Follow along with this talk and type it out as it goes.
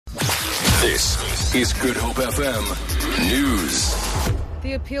This is Good Hope FM News.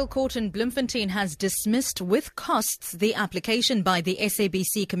 The appeal court in Bloemfontein has dismissed with costs the application by the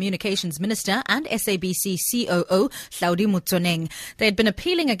SABC Communications Minister and SABC COO Hlaudi Motsoeneng. They had been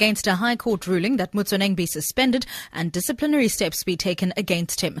appealing against a High Court ruling that Motsoeneng be suspended and disciplinary steps be taken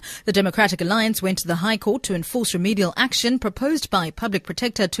against him. The Democratic Alliance went to the High Court to enforce remedial action proposed by Public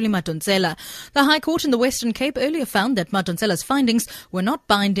Protector Hlaudi Motsoeneng. The High Court in the Western Cape earlier found that Motsoeneng's findings were not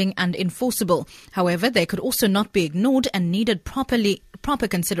binding and enforceable. However, they could also not be ignored and needed proper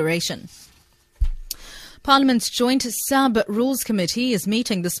consideration. Parliament's Joint Sub-Rules Committee is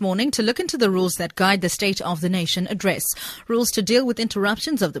meeting this morning to look into the rules that guide the State of the Nation address. Rules to deal with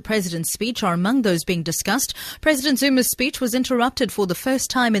interruptions of the President's speech are among those being discussed. President Zuma's speech was interrupted for the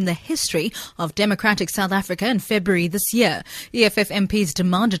first time in the history of democratic South Africa in February this year. EFF MPs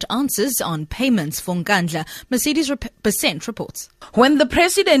demanded answers on payments for Nkandla. Mercedes Percent reports. When the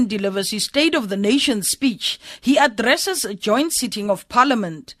President delivers his State of the Nation speech, he addresses a joint sitting of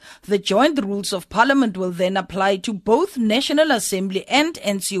Parliament. The joint rules of Parliament will then apply to both National Assembly and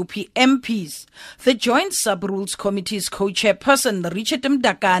NCOP MPs. The Joint Sub-Rules Committee's co-chairperson, Richard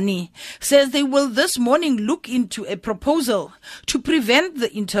Mdakani, says they will this morning look into a proposal to prevent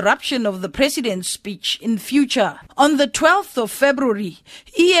the interruption of the President's speech in future. On the 12th of February,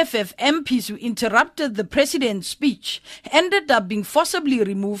 EFF MPs who interrupted the President's speech ended up being forcibly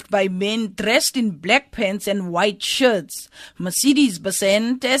removed by men dressed in black pants and white shirts. Mercedes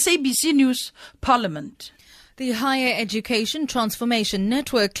Percent, SABC News, Parliament. The Higher Education Transformation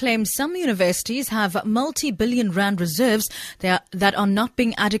Network claims some universities have multi-billion rand reserves that are not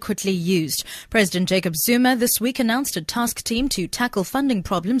being adequately used. President Jacob Zuma this week announced a task team to tackle funding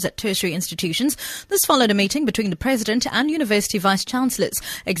problems at tertiary institutions. This followed a meeting between the President and University Vice-Chancellors.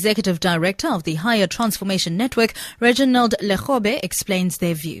 Executive Director of the Higher Transformation Network, Reginald Legobe, explains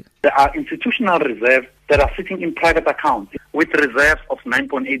their view. There are institutional reserves that are sitting in private accounts with reserves of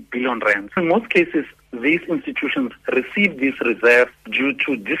 9.8 billion rand. In most cases, these institutions receive these reserves due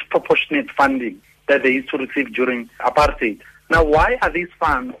to disproportionate funding that they used to receive during apartheid. Now, why are these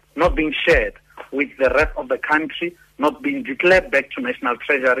funds not being shared with the rest of the country, not being declared back to National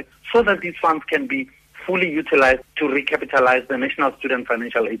Treasury, so that these funds can be fully utilized to recapitalize the National Student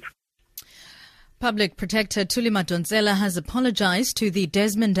Financial Aid? Public Protector Hlaudi Motsoeneng has apologized to the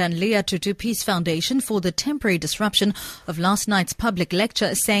Desmond and Leah Tutu Peace Foundation for the temporary disruption of last night's public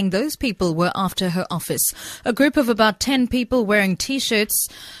lecture, saying those people were after her office. A group of about 10 people wearing T-shirts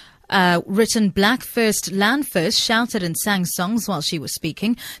written Black First, Land First shouted and sang songs while she was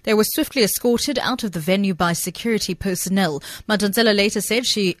speaking. They were swiftly escorted out of the venue by security personnel. Motsoeneng later said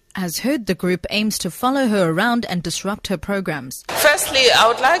she has heard the group aims to follow her around and disrupt her programs. Firstly, I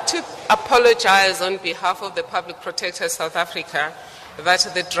would like to apologize on behalf of the Public Protector South Africa that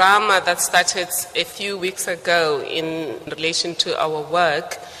the drama that started a few weeks ago in relation to our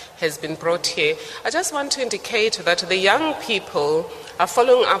work has been brought here. I just want to indicate that the young people are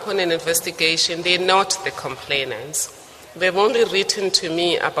following up on an investigation. They're not the complainants. They've only written to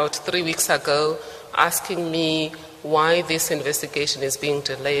me about 3 weeks ago asking me why this investigation is being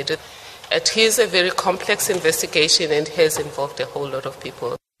delayed. It is a very complex investigation and has involved a whole lot of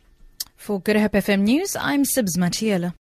people. For Good Hope FM News, I'm Sibs Matiela.